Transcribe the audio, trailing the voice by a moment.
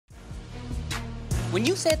When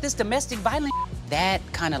you said this domestic violence, that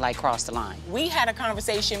kind of like crossed the line. We had a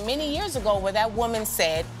conversation many years ago where that woman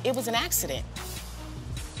said it was an accident.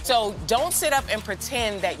 So don't sit up and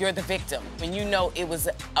pretend that you're the victim when you know it was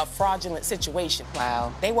a fraudulent situation.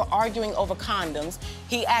 Wow. They were arguing over condoms.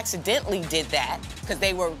 He accidentally did that because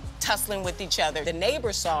they were tussling with each other. The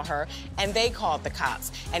neighbors saw her and they called the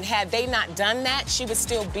cops. And had they not done that, she would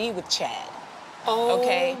still be with Chad. Oh,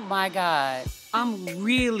 okay? My God. I'm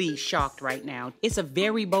really shocked right now. It's a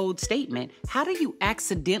very bold statement. How do you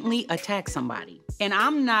accidentally attack somebody? And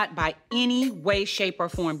I'm not by any way, shape, or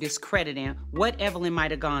form discrediting what Evelyn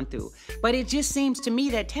might have gone through. But it just seems to me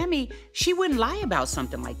that Tami, she wouldn't lie about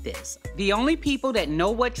something like this. The only people that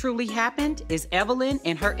know what truly happened is Evelyn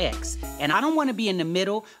and her ex. And I don't want to be in the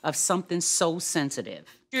middle of something so sensitive.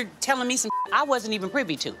 You're telling me some I wasn't even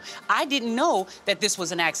privy to. I didn't know that this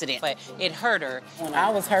was an accident, but it hurt her. I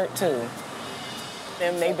was hurt too.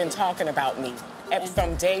 And they've been talking about me.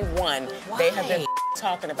 From day one, they have been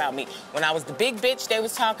talking about me. When I was the big bitch, they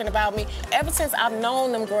was talking about me. Ever since I've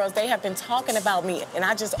known them girls, they have been talking about me. And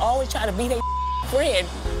I just always try to be their friend.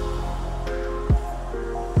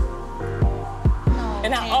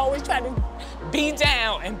 And I always try to be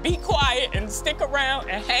down and be quiet and stick around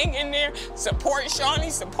and hang in there, support Shaunie,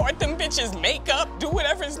 support them bitches, make up, do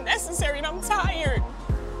whatever is necessary, and I'm tired.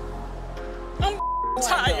 I'm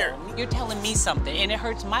tired. You're telling me something, and it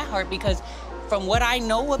hurts my heart because from what I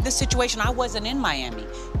know of the situation, I wasn't in Miami.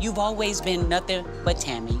 You've always been nothing but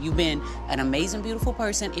Tami. You've been an amazing, beautiful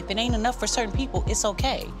person. If it ain't enough for certain people, it's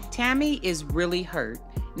okay. Tami is really hurt.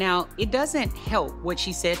 Now, it doesn't help what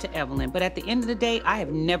she said to Evelyn, but at the end of the day, I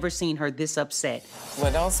have never seen her this upset.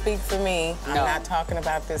 Well, don't speak for me. I'm not talking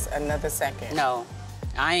about this another second. No.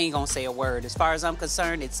 I ain't gonna say a word. As far as I'm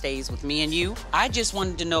concerned, it stays with me and you. I just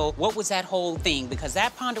wanted to know what was that whole thing, because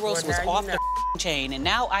that Ponderosa was off the chain, and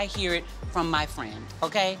now I hear it from my friend,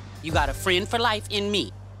 okay? You got a friend for life in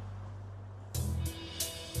me.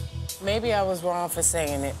 Maybe I was wrong for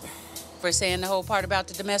saying it. For saying the whole part about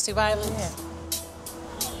the domestic violence? Yeah.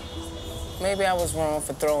 Maybe I was wrong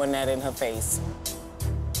for throwing that in her face.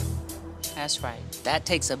 That's right. That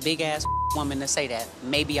takes a big-ass woman to say that.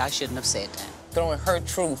 Maybe I shouldn't have said that. Throwing her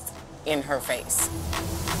truth in her face.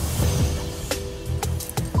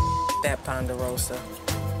 That Ponderosa.